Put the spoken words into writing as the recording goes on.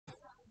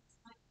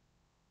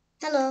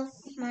Hello,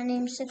 my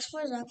name's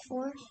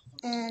 64Zac4,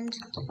 and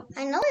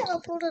I know I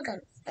uploaded an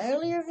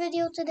earlier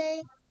video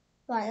today,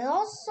 but I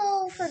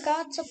also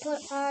forgot to put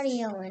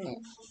audio in it.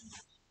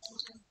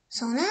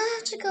 So now I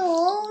have to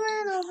go over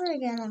and over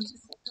again on this.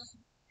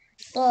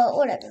 But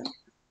whatever.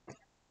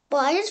 But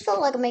I just felt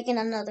like making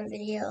another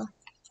video.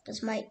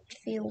 This might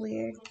feel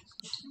weird.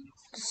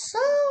 So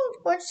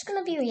we're just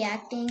gonna be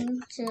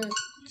reacting to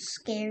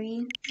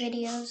scary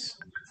videos.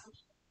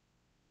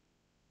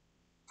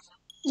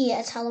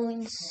 Yeah, it's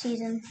Halloween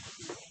season.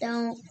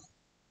 Don't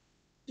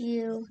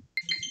you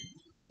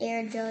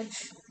dare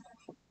judge.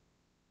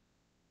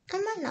 I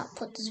might not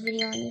put this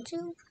video on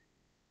YouTube.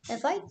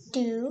 If I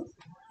do,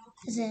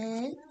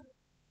 then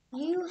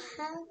you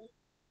have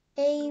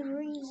a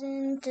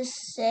reason to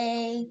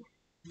say,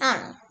 I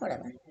don't know,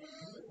 whatever.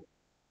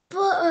 But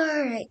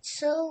alright,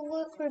 so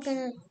what we're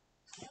gonna,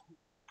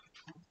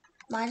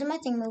 why is my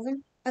thing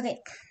moving? Okay,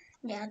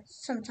 yeah,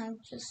 sometimes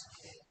just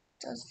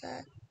does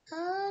that.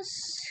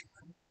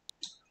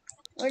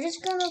 We're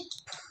just gonna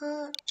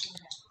put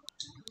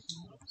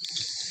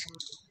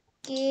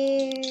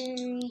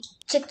scary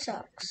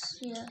TikToks,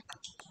 yeah.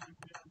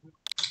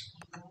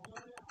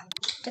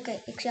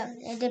 Okay, except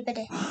I did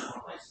better.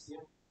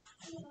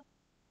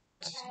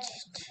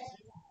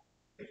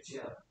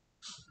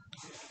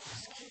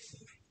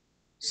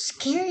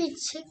 Scary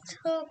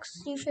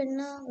TikToks you should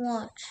not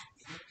watch.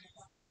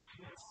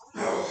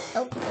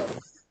 Oh.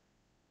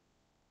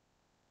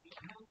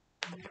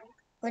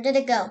 Where did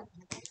it go?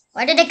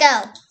 Where did it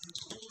go?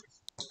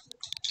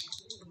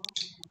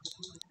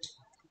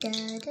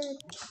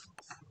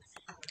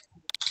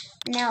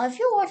 Now, if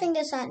you're watching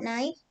this at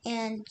night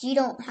and you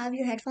don't have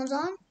your headphones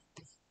on,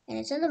 and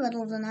it's in the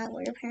middle of the night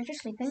where your parents are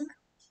sleeping,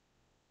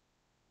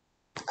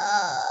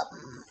 I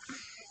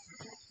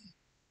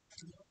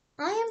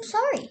am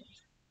sorry.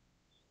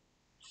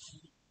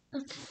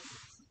 Okay.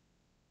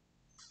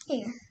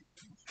 Here.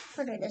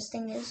 Whatever this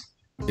thing is.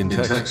 In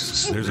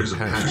Texas, there's a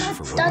passion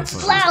for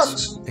That's loud.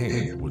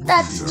 And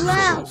That's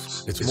loud.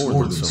 It's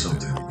more than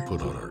something we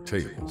put on our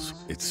tables.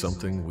 It's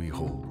something we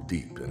hold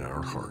deep in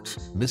our hearts.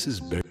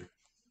 Mrs. Bear.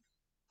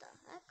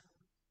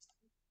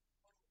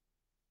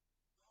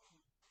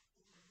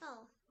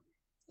 Oh,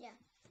 yeah.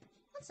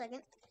 1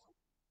 second.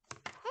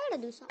 I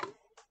gotta do something.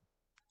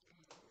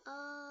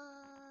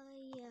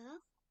 Yeah.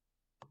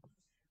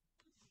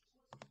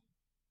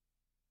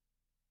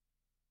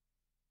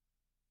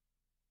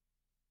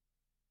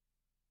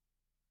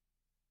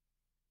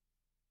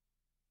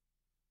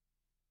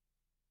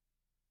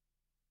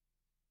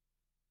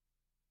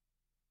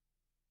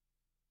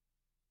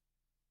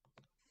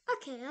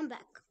 Okay, I'm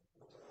back.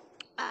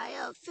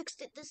 I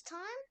fixed it this time.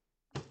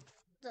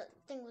 The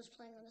thing was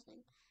playing on the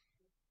thing.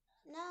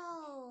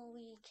 Now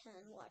we can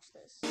watch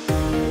this.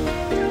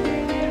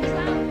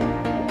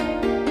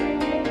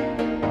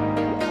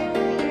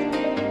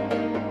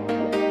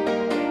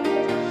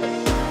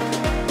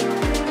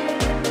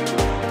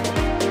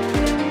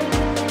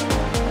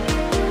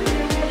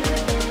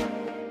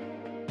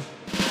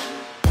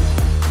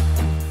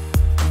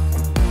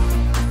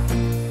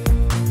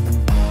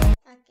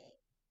 Okay,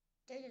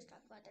 they just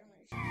talk about their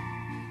marriage.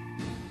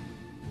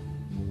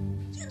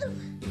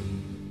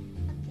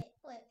 Okay,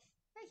 wait,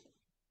 right here.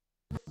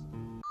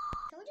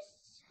 Can we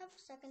just have a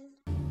second?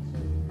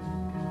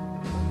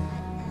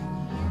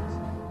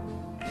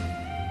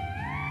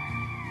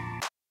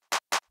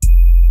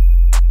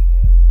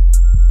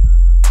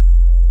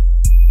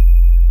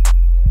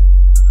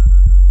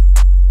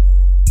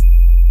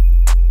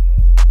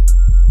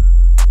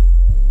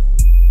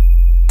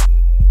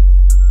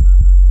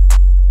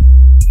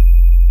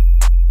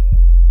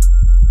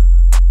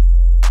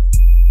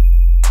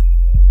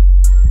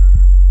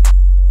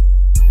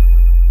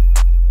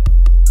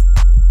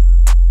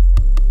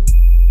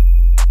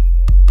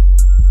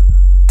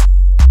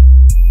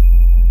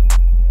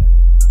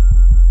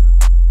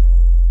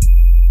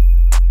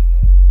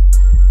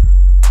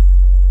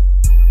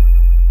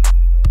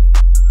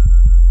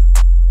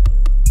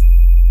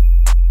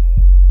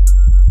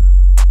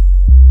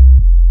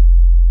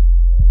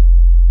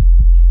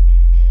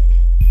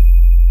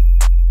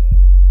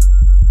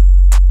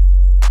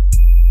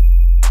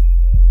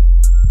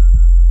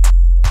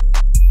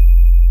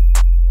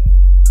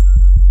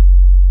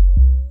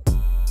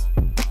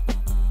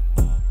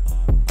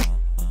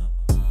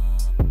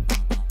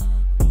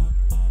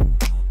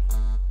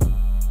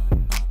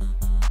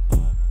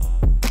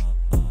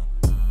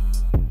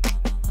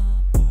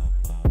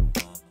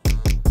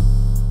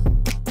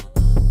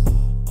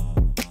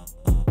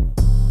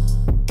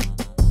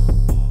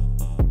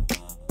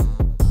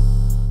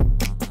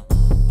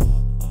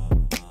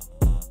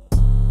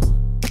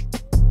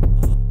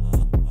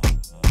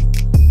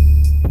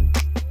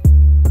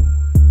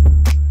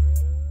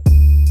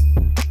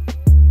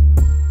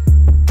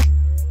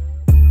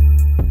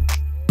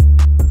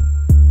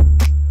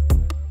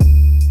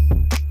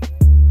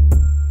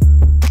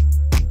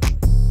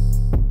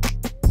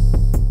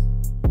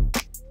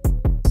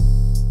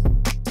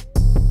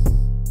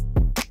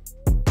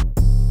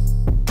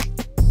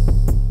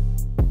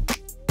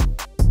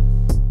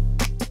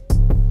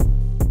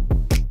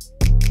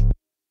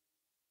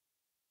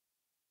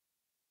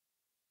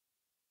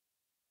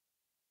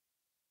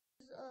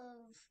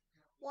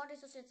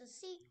 bodies such as the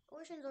sea,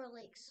 oceans, or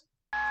lakes.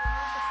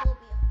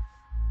 Thalassophobia.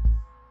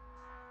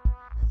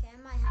 Okay, I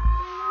might have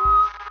it.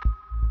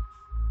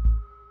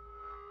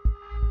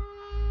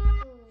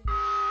 Ooh.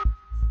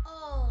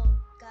 Oh,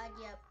 God,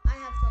 yep. I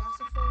have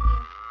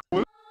thalassophobia.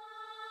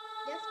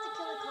 Death to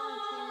Kill a Cotton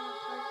Candy,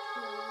 Part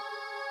 2.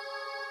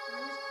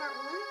 And this is Part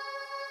 1.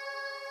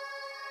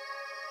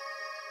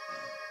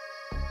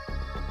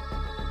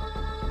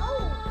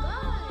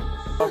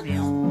 Oh, guys!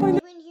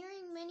 You've been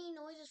hearing many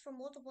noises for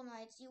multiple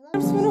nights. You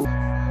won't see them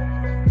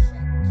found when they've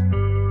checked.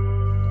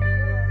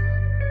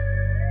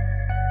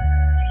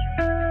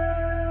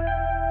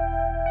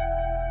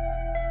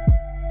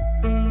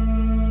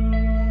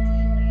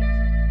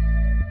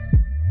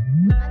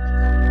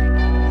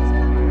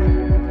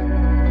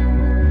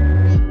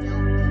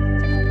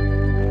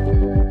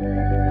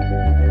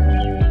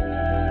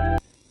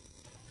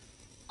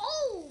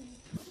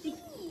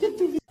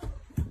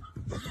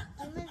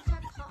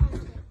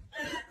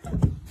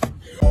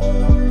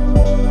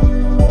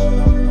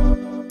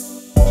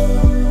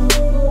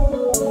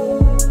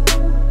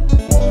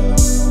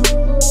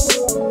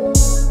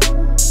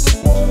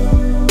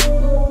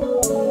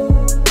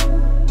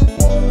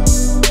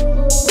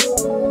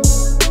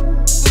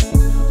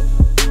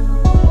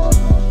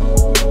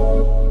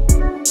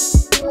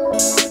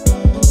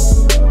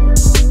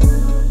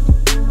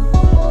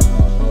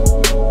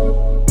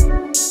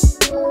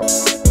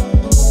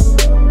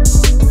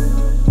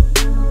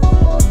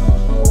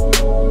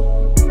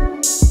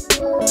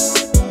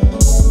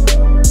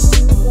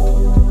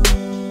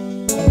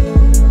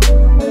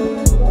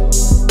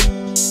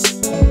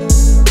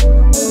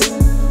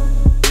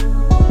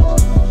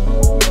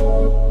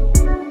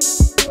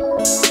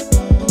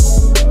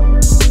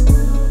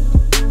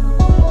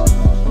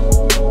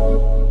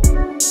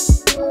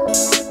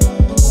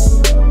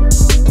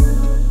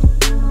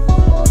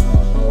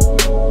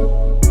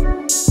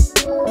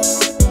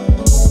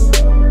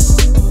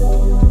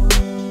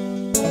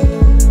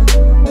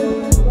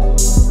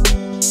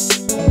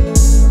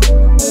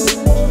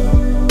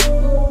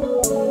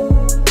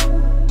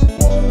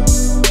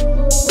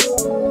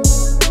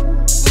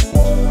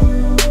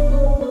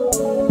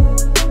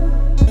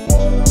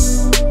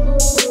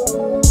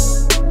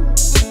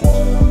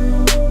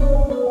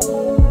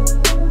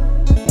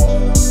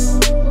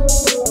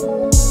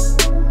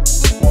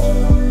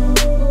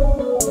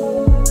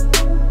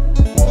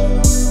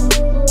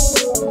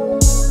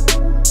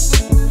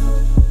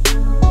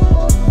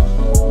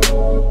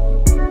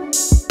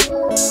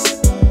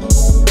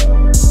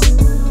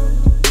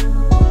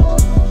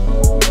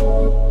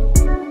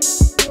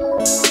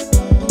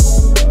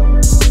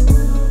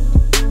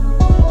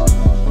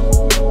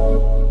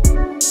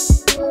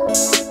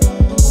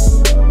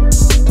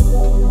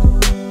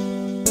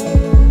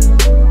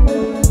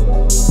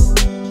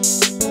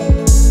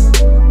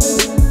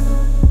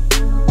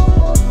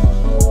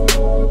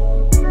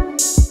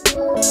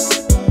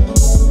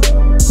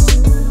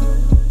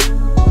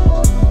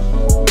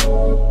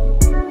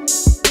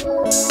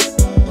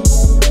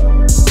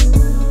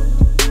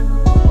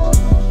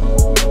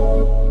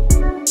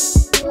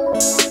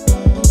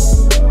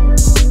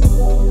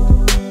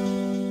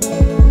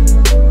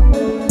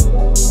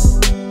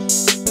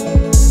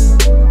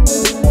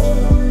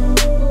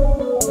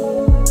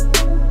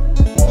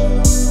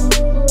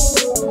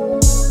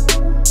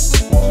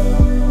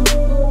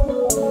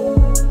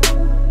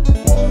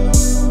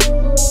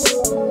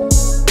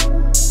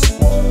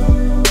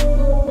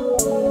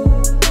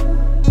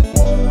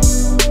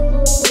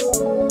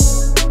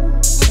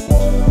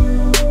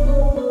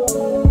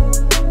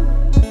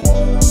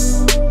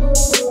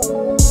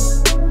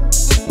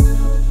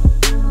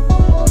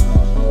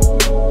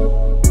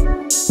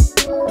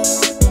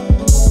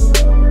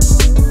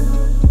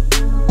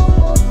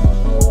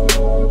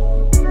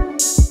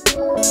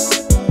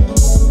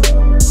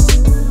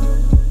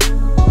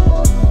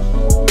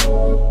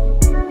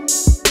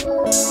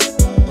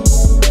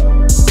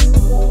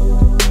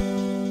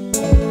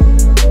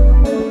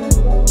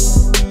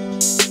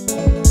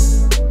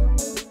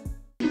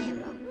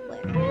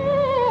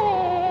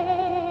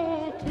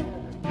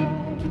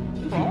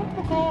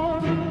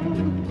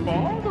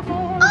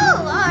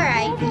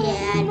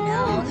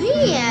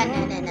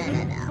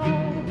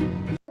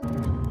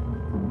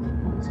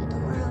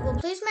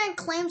 Policeman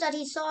claims that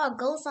he saw a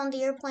ghost on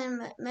the airplane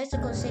in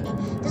Mexico City.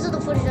 This is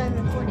the footage I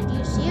recorded. Do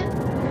you see it?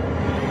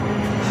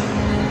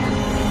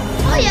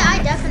 Oh yeah,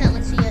 I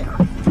definitely see it.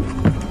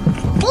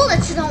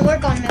 Bullets don't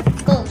work on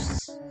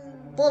ghosts.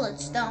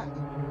 Bullets don't.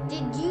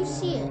 Did you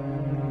see it?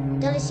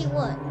 Did I see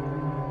what?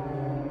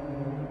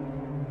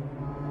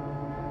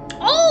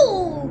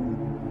 Oh!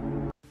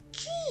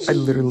 Jeez. I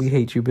literally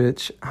hate you,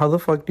 bitch. How the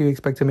fuck do you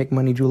expect to make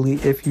money, Julie,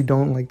 if you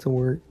don't like to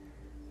work?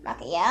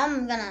 Okay, yeah,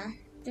 I'm gonna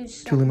do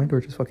something. Julie, my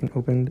door just fucking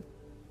opened.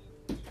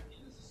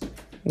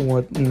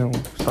 What? No,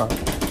 stop.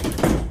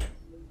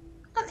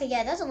 Okay,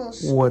 yeah, that's a little...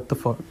 What the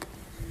fuck?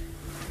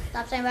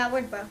 Stop saying bad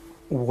words, bro.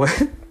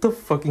 What the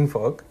fucking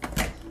fuck?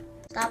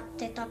 Stop,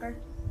 TikToker.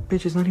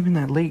 Bitch, it's not even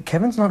that late.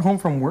 Kevin's not home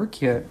from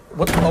work yet.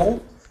 What the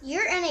hell?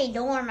 You're in a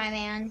dorm, my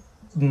man.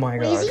 My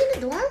Wait, is God. he in the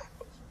dorm?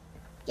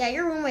 Yeah,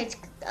 your roommate's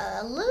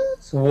a little...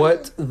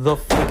 What the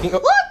fucking...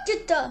 What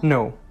did the...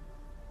 No.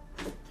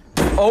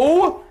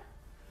 Oh!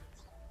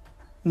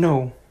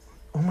 No.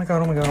 Oh my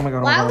God, oh my God, oh my God,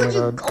 oh my Why God, would oh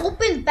you my God.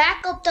 open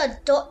back up the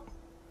door?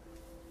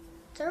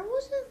 There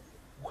wasn't...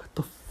 What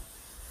the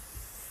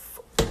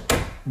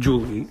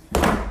Julie,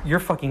 you're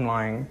fucking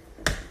lying.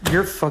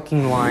 You're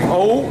fucking lying.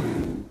 Oh!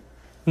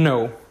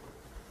 No.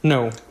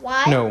 No.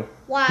 Why? No.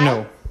 Why?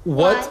 No.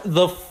 What Why?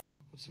 the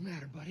What's the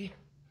matter, buddy?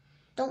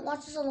 Don't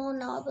watch this alone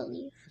now, I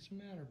believe. What's the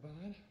matter,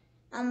 bud?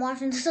 I'm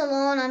watching this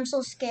alone. I'm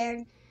so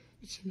scared.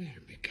 What's the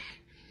matter, big guy?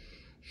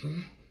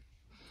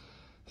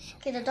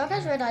 Okay, the dog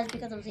has red eyes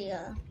because of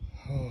the,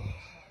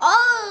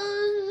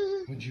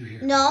 Oh! What'd you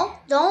hear? No,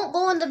 don't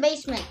go in the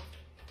basement.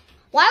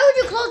 Why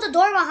would you close the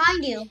door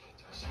behind you?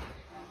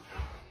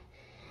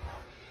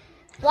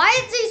 Why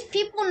is these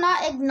people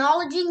not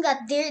acknowledging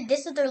that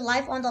this is their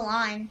life on the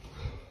line?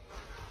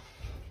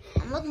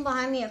 I'm looking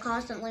behind me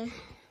constantly.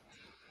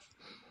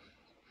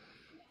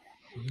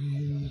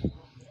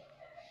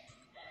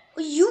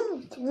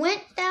 You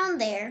went down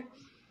there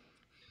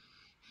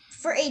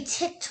for a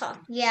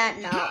TikTok. Yeah,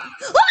 no.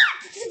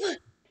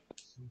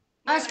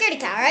 I'm a scaredy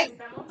cat, right?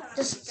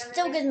 Just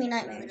still gives me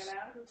nightmares.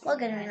 What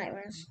gives me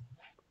nightmares?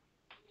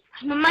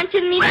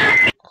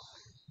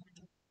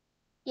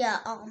 Yeah,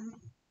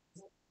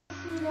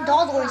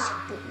 dolls always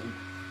spook me.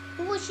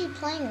 Who was she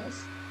playing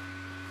with?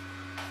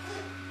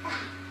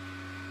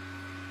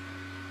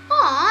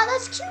 Aw,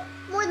 that's cute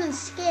more than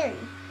scary.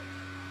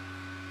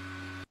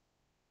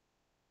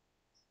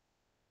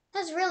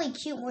 That's really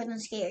cute more than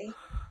scary.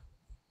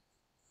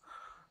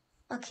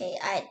 Okay,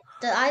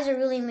 the eyes are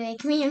really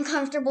making me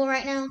uncomfortable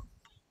right now.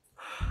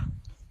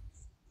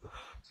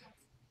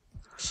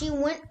 Who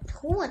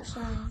went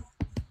flying?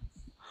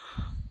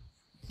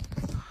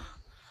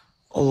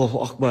 Allahu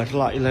Akbar,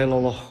 la ilaha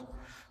illallah.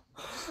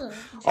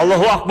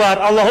 Allahu Akbar,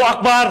 Allahu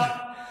Akbar.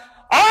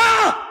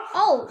 Ah!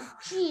 Oh,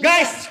 geez.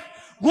 Guys,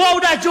 gua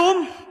udah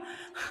zoom.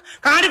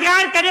 Kang Adit.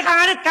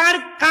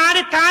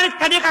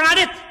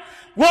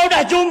 Gua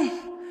udah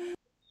zoom.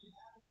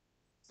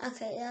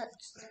 Okay, yeah,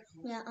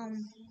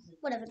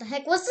 whatever the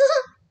heck. What's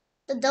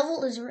the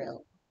devil is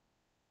real.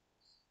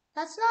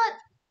 That's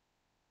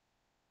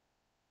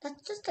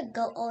just a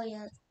goat. Oh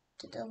yeah,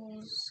 the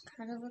devil's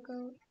kind of a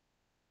goat.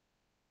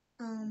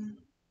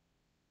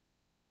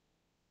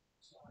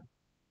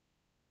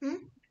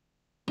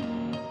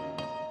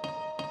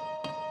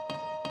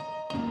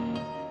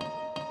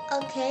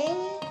 Okay.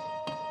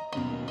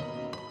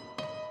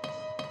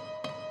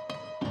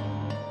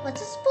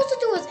 What's this supposed to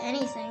do with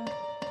anything?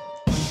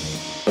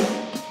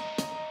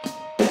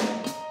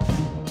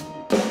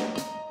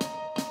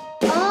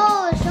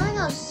 Oh, it's showing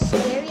how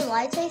scary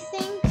lights, I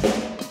think.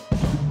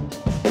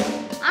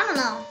 I don't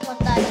know what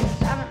that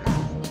is. I don't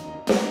know.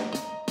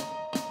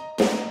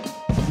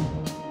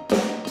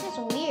 It's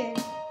weird.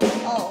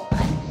 Oh,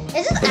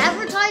 is this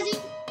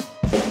advertising?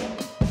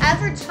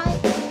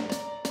 Advertising.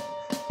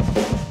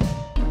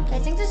 I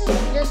think this is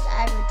just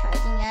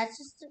advertising. Yeah, it's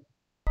just.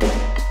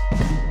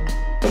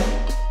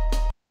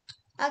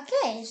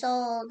 Okay,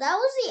 so that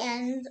was the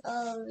end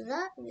of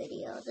that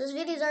video. This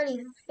video is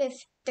already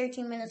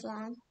 13 minutes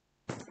long.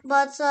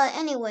 But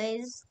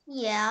anyways,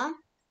 yeah.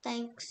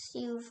 Thanks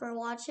you for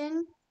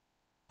watching.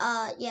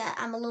 Yeah,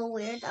 I'm a little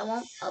weird. I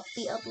won't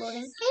be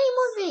uploading any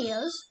more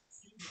videos.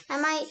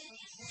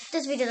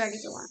 This video is already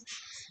too long.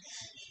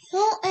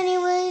 Well,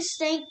 anyways,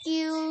 thank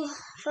you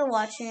for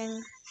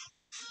watching,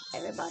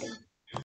 everybody.